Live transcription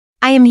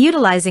I am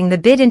utilizing the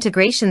Bid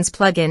Integrations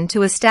plugin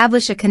to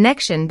establish a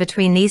connection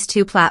between these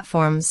two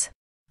platforms.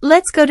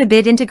 Let's go to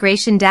Bid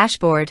Integration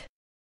Dashboard.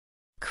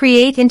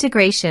 Create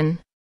Integration.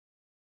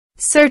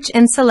 Search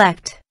and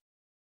select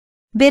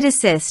Bid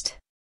Assist.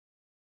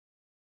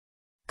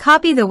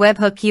 Copy the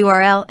webhook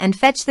URL and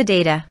fetch the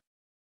data.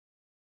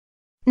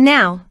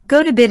 Now,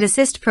 go to Bid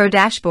Assist Pro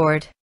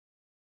Dashboard.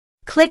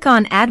 Click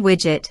on Add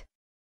Widget.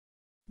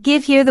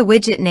 Give here the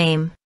widget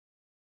name.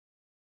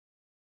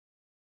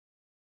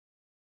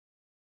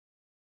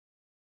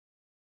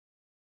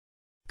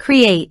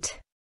 Create.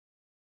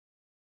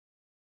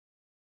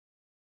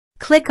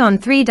 Click on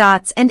three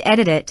dots and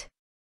edit it.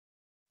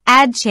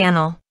 Add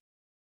channel.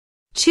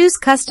 Choose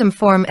Custom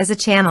Form as a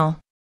channel.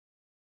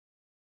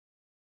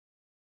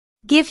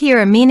 Give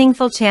here a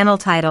meaningful channel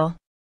title.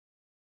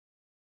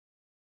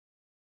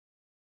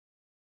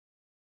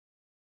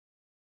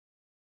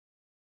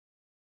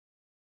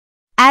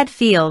 Add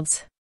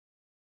fields.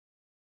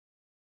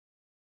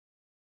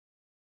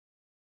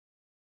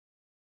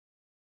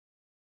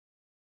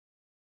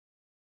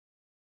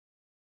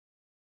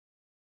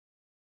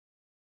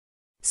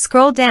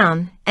 Scroll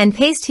down and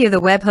paste here the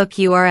webhook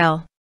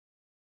URL.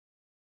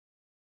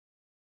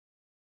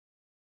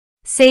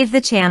 Save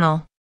the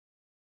channel.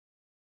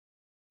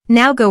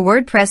 Now go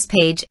WordPress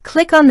page,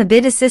 click on the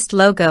Bid Assist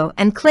logo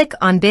and click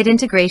on Bid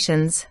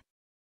Integrations.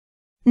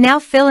 Now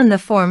fill in the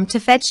form to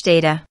fetch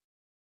data.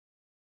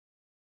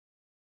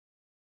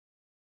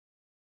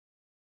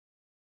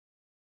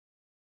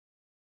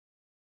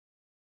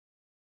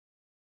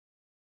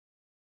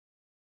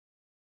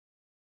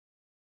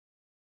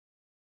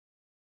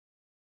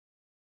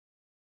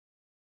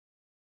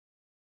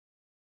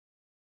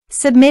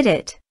 Submit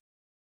it.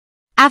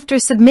 After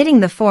submitting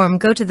the form,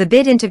 go to the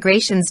Bid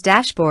Integrations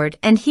dashboard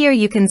and here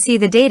you can see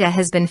the data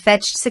has been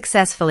fetched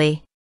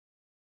successfully.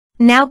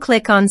 Now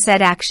click on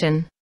Set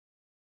Action.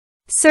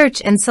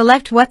 Search and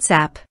select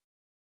WhatsApp.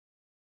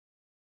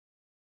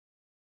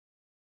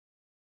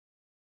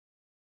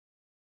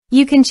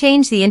 You can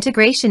change the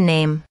integration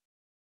name.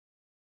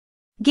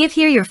 Give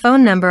here your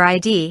phone number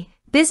ID,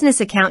 business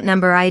account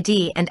number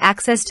ID and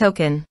access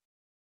token.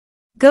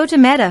 Go to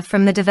Meta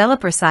from the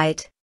developer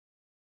site.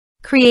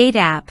 Create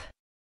app.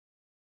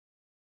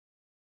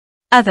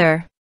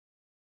 Other.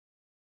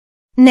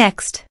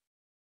 Next.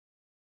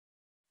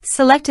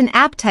 Select an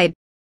app type.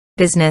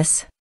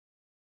 Business.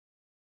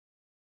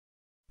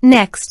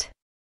 Next.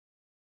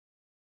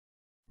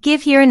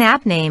 Give here an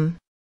app name.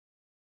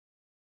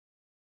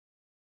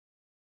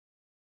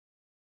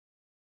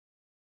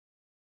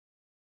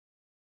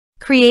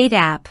 Create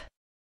app.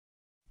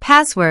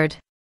 Password.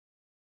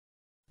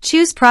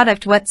 Choose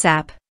product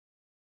WhatsApp.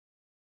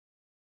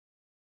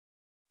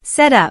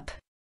 Set up.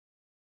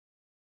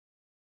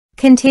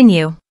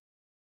 Continue.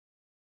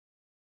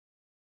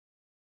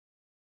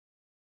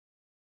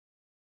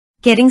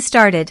 Getting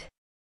started.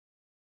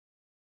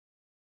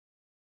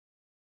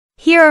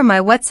 Here are my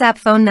WhatsApp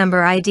phone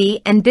number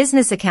ID and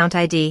business account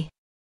ID.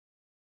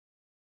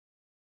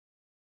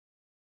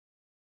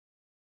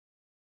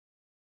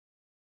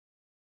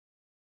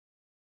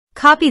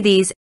 Copy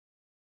these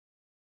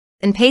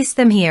and paste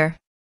them here.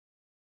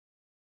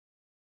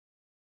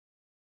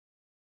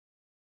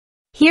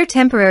 Here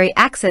temporary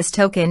access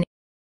token.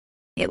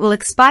 It will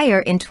expire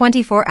in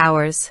 24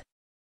 hours.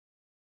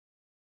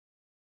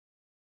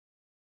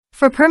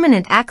 For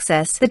permanent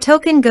access, the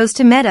token goes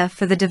to Meta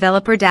for the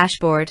developer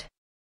dashboard.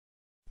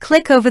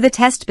 Click over the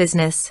test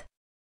business.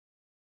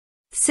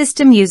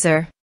 System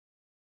user.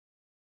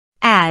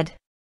 Add.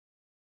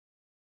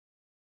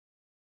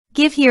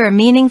 Give here a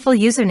meaningful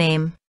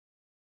username.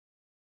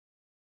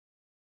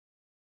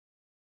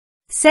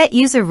 Set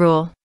user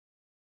rule.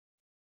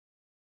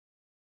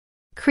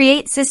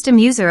 Create system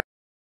user.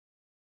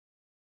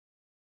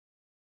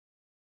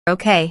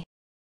 OK.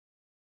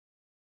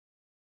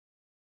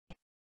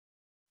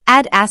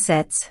 Add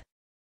assets.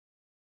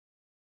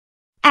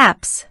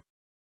 Apps.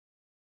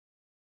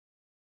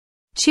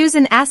 Choose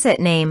an asset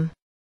name.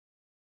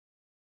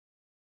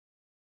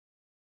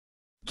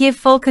 Give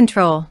full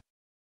control.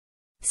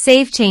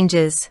 Save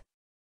changes.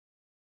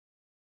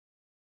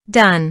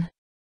 Done.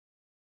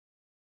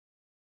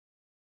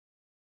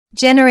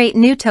 Generate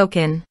new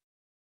token.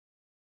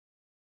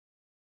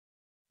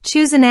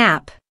 Choose an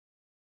app.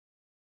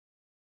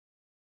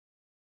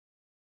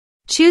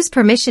 Choose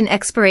permission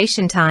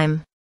expiration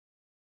time.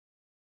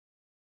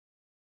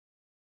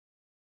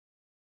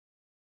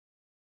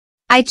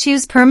 I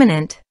choose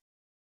permanent.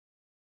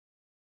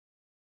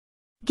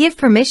 Give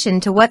permission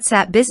to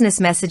WhatsApp business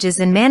messages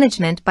and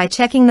management by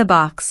checking the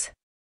box.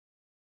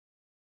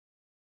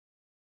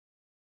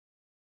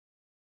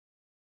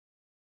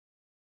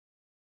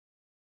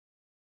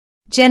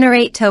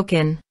 Generate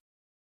token.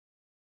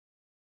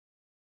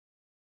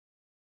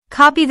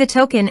 Copy the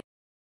token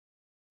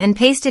and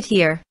paste it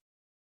here.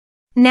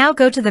 Now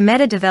go to the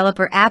Meta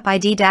Developer App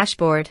ID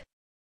dashboard.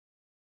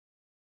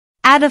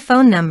 Add a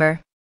phone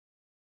number.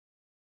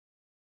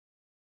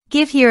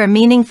 Give here a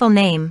meaningful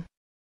name.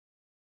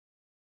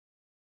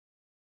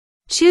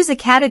 Choose a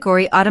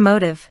category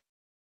automotive.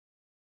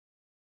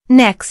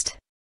 Next,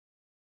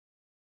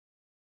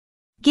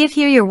 give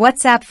here your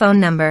WhatsApp phone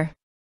number.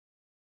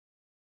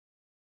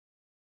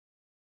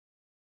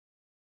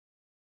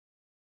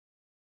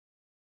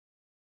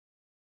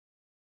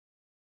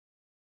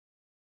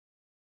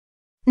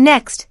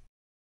 Next,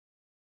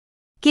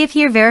 give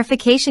here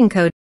verification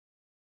code.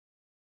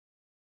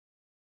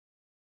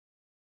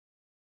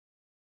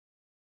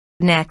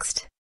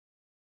 Next,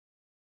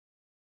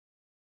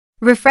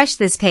 refresh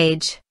this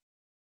page.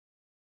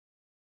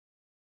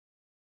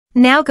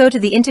 Now go to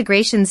the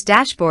integrations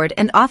dashboard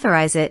and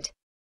authorize it.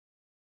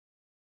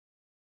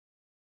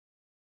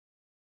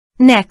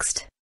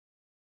 Next,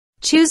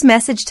 choose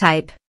message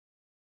type.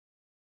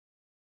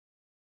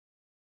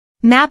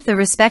 Map the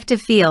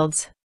respective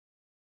fields.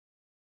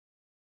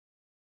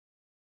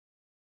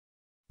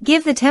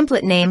 Give the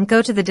template name.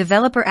 Go to the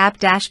Developer App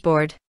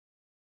dashboard.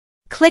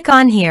 Click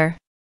on here.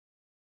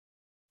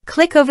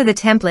 Click over the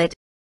template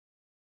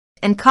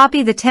and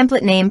copy the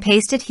template name,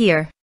 paste it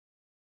here.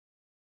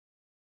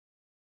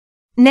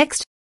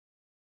 Next,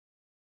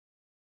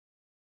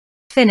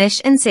 finish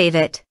and save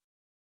it.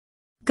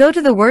 Go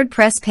to the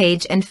WordPress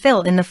page and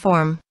fill in the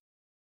form.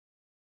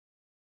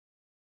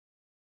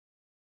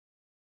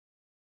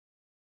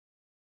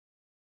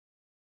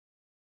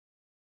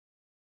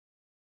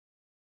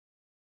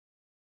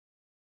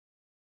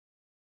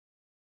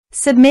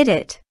 Submit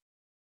it.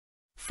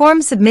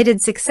 Form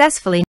submitted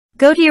successfully.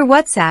 Go to your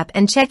WhatsApp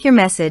and check your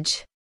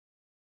message.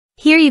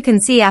 Here you can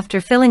see after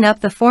filling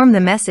up the form the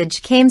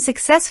message came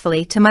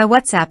successfully to my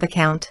WhatsApp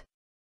account.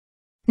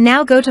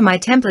 Now go to my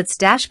templates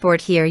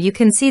dashboard. Here you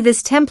can see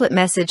this template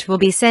message will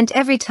be sent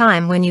every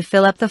time when you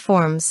fill up the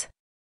forms.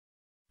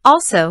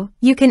 Also,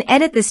 you can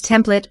edit this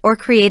template or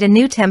create a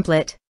new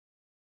template.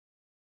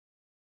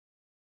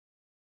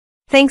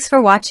 Thanks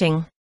for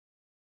watching.